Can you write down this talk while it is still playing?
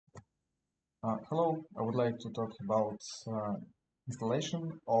Hello, I would like to talk about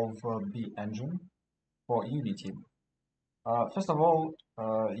installation of BEngine for Unity. First of all,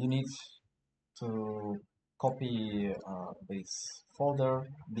 you need to copy this folder,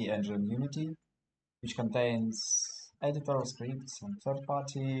 BEngine Unity, which contains editor scripts and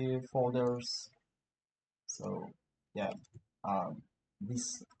third-party folders. So, yeah, uh,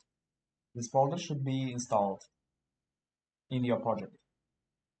 this this folder should be installed in your project.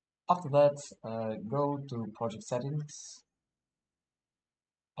 After that, go to project settings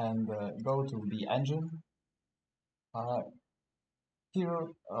and go to BEngine. Uh, Here,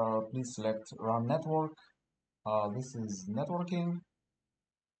 please select Run Network. This is networking.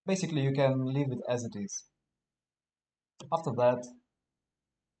 Basically, you can leave it as it is. After that,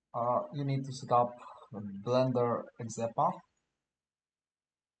 you need to set up Blender exe path,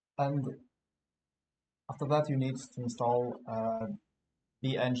 and after that, you need to install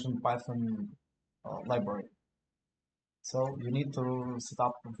the Engine Python library. So you need to set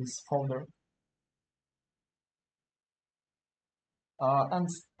up this folder and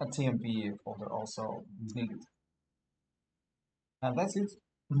a TMP folder also is needed. And that's it.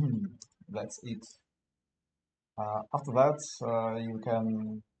 That's it. After that, you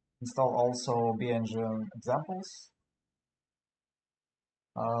can install also BEngine examples.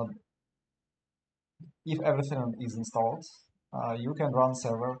 Uh, if everything is installed, you can run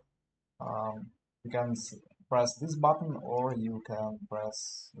server. You can press this button or you can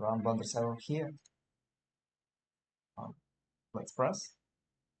press run Blender server here. Uh, let's press.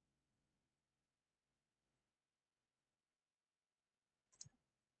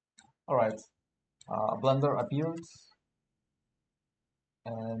 All right, Blender appeared,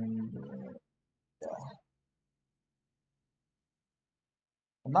 and yeah.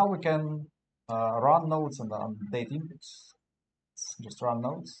 And now we can run nodes and update inputs. Just run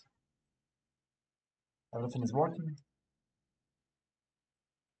nodes. Everything is working.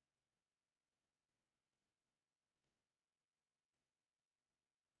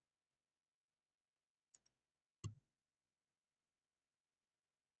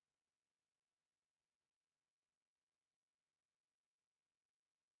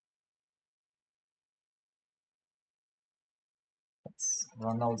 Let's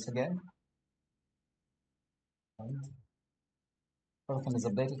run nodes again. And everything is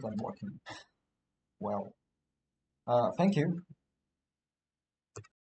updated and working well. Thank you.